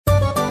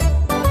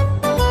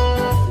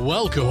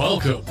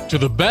Welcome to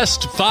the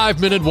Best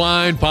 5-Minute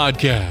Wine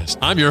Podcast.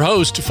 I'm your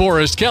host,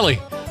 Forrest Kelly.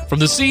 From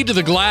the seed to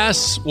the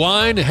glass,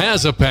 wine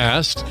has a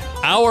past.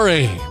 Our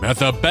aim at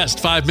the Best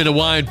 5-Minute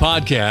Wine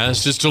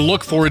Podcast is to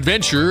look for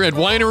adventure at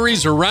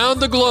wineries around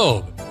the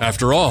globe.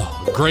 After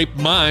all, great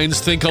minds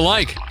think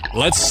alike.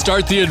 Let's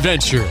start the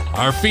adventure.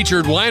 Our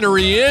featured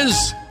winery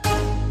is...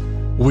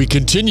 We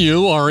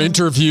continue our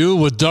interview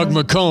with Doug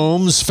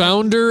McCombs,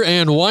 founder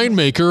and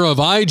winemaker of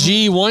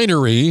IG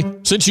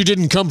Winery. Since you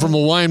didn't come from a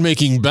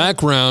winemaking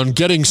background,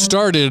 getting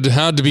started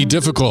had to be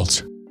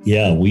difficult.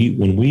 Yeah,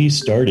 when we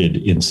started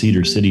in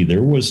Cedar City,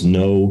 there was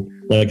no,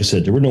 like I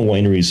said, there were no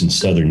wineries in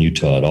southern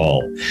Utah at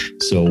all.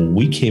 So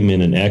we came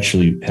in and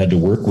actually had to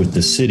work with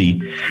the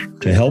city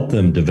to help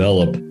them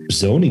develop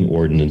zoning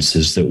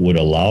ordinances that would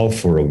allow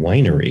for a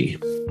winery.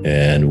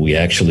 And we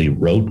actually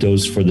wrote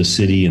those for the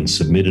city and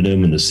submitted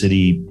them, and the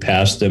city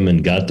passed them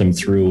and got them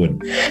through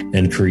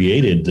and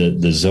created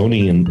the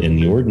zoning and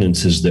the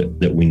ordinances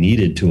that we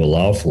needed to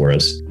allow for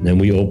us. And then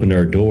we opened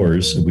our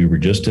doors. We were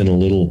just in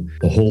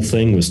the whole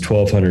thing was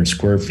 1,200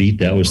 square feet.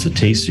 That was the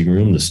tasting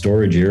room, the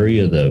storage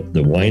area, the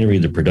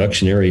winery, the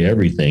production area,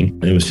 everything.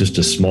 And it was just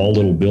a small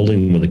little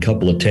building with a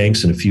couple of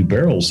tanks and a few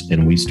barrels.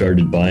 And we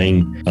started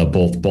buying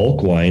both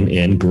bulk wine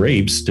and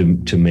grapes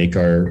to make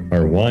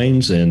our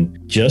wines, and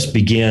just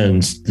began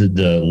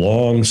the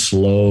long,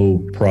 slow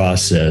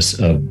process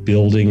of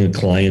building a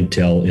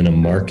clientele in a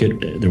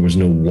market. There was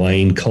no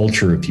wine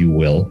culture, if you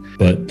will,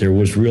 but there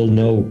was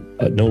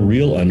no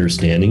real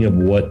understanding of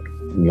what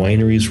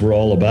wineries were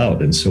all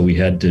about. And so we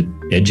had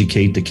to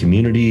educate the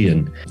community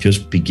and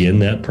just begin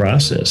that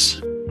process.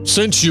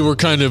 Since you were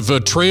kind of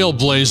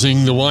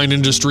trailblazing the wine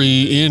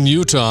industry in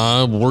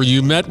Utah, were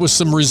you met with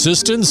some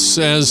resistance,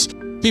 as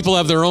people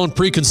have their own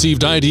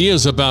preconceived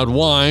ideas about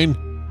wine?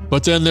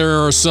 But then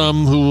there are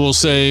some who will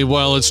say,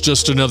 well, it's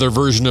just another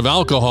version of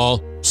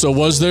alcohol. So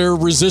was there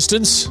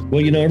resistance?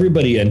 Well,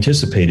 everybody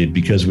anticipated,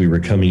 because we were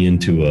coming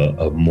into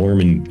a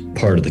Mormon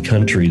part of the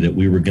country, that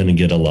we were going to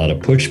get a lot of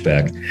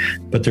pushback.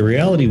 But the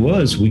reality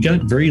was we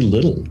got very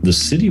little. The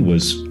city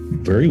was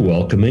very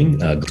welcoming,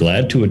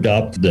 glad to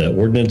adopt the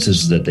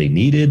ordinances that they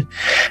needed,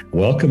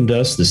 welcomed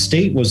us. The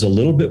state was a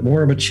little bit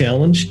more of a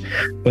challenge,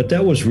 but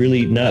that was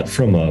really not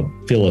from a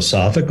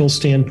philosophical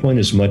standpoint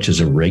as much as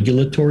a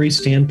regulatory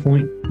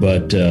standpoint.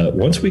 But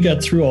once we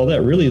got through all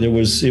that, really, it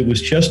was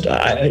just,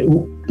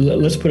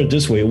 let's put it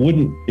this way,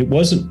 it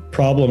wasn't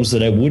problems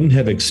that I wouldn't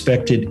have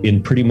expected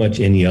in pretty much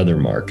any other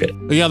market.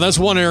 Yeah, that's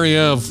one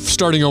area of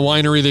starting a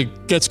winery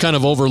that gets kind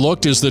of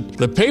overlooked, is that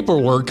the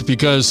paperwork,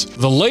 because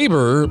the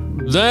labor,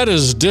 that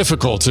is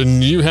difficult.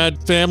 And you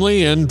had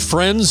family and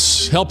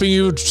friends helping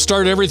you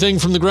start everything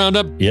from the ground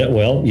up? Yeah,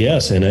 well,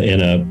 yes.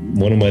 And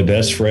one of my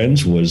best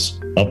friends was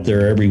up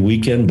there every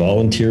weekend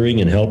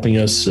volunteering and helping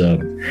us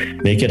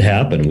make it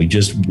happen.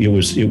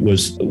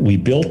 We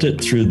built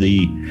it through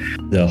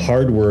the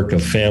hard work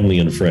of family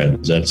and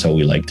friends. That's how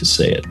we like to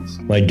say it.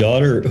 My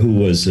daughter, who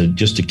was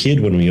just a kid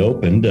when we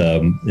opened,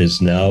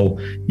 is now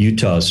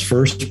Utah's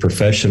first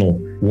professional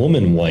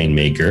woman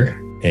winemaker.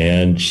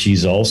 And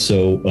she's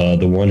also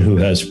the one who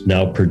has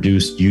now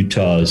produced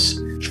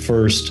Utah's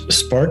first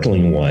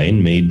sparkling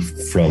wine made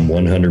from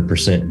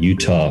 100%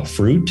 Utah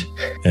fruit.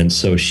 And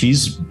so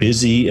she's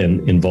busy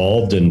and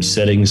involved in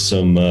setting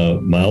some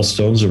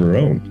milestones of her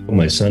own.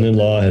 My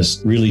son-in-law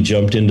has really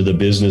jumped into the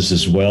business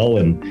as well.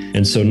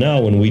 And so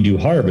now when we do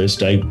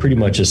harvest, I pretty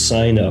much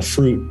assign a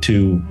fruit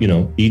to,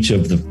 each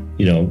of the,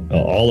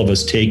 all of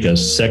us take a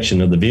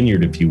section of the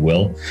vineyard, if you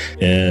will,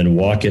 and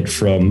walk it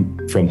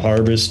from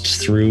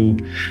harvest through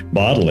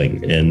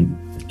bottling. And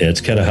it's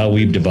kind of how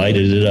we've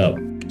divided it up.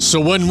 So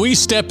when we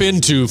step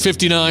into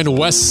 59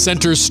 West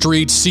Center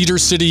Street, Cedar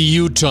City,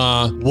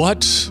 Utah,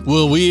 what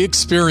will we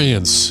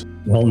experience?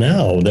 Well,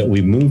 now that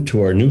we've moved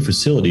to our new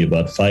facility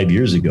about 5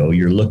 years ago,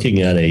 you're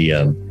looking at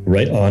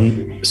right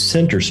on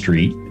Center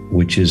Street,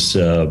 which is,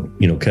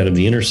 kind of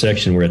the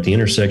intersection. We're at the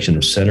intersection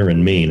of Center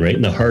and Main, right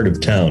in the heart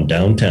of town,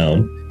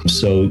 downtown.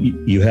 So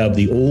you have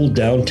the old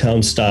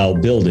downtown style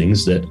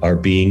buildings that are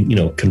being,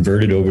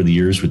 converted over the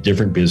years with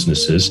different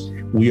businesses.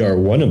 We are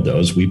one of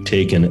those. We've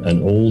taken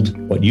an old,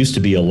 what used to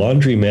be a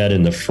laundromat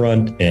in the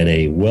front and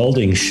a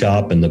welding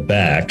shop in the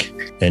back,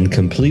 and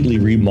completely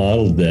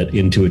remodeled that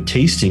into a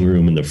tasting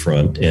room in the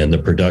front and the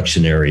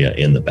production area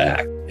in the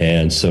back.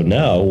 And so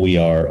now we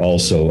are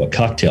also a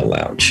cocktail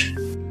lounge.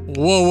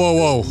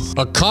 Whoa.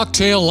 A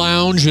cocktail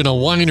lounge in a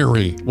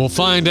winery. We'll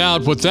find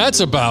out what that's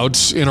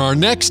about in our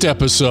next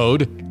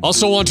episode.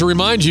 Also want to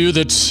remind you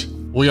that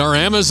we are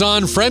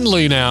Amazon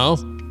friendly now.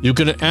 You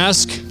can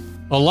ask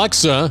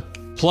Alexa,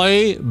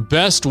 play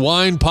Best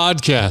Wine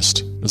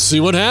Podcast, and see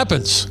what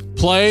happens.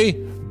 Play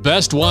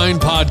Best Wine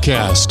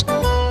Podcast.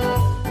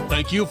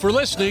 Thank you for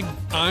listening.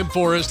 I'm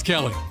Forrest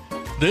Kelly.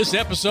 This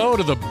episode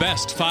of the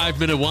Best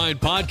 5-Minute Wine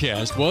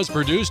Podcast was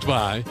produced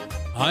by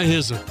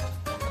iHism.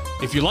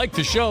 If you like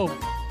the show,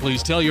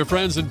 please tell your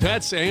friends and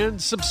pets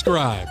and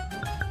subscribe.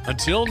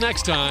 Until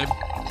next time,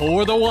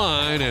 pour the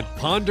wine and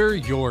ponder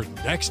your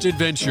next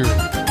adventure.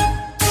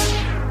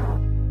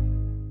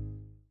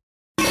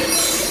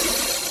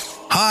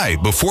 Hi,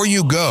 before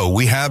you go,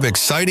 we have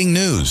exciting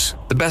news.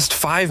 The Best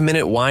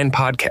 5-Minute Wine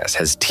podcast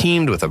has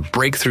teamed with a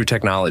breakthrough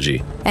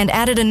technology and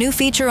added a new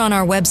feature on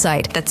our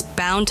website that's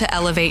bound to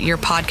elevate your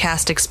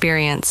podcast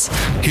experience.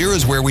 Here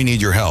is where we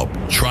need your help.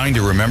 Trying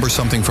to remember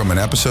something from an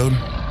episode?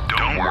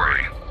 Don't worry.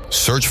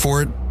 Search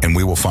for it, and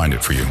we will find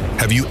it for you.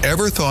 Have you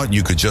ever thought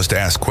you could just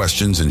ask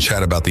questions and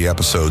chat about the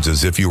episodes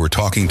as if you were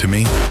talking to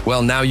me?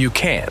 Well, now you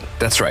can.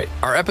 That's right.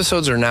 Our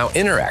episodes are now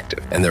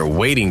interactive, and they're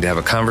waiting to have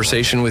a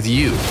conversation with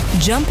you.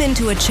 Jump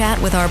into a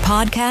chat with our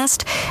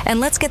podcast,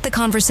 and let's get the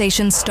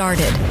conversation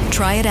started.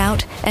 Try it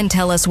out and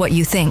tell us what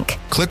you think.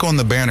 Click on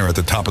the banner at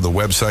the top of the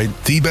website,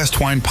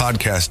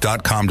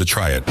 thebestwinepodcast.com, to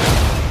try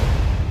it.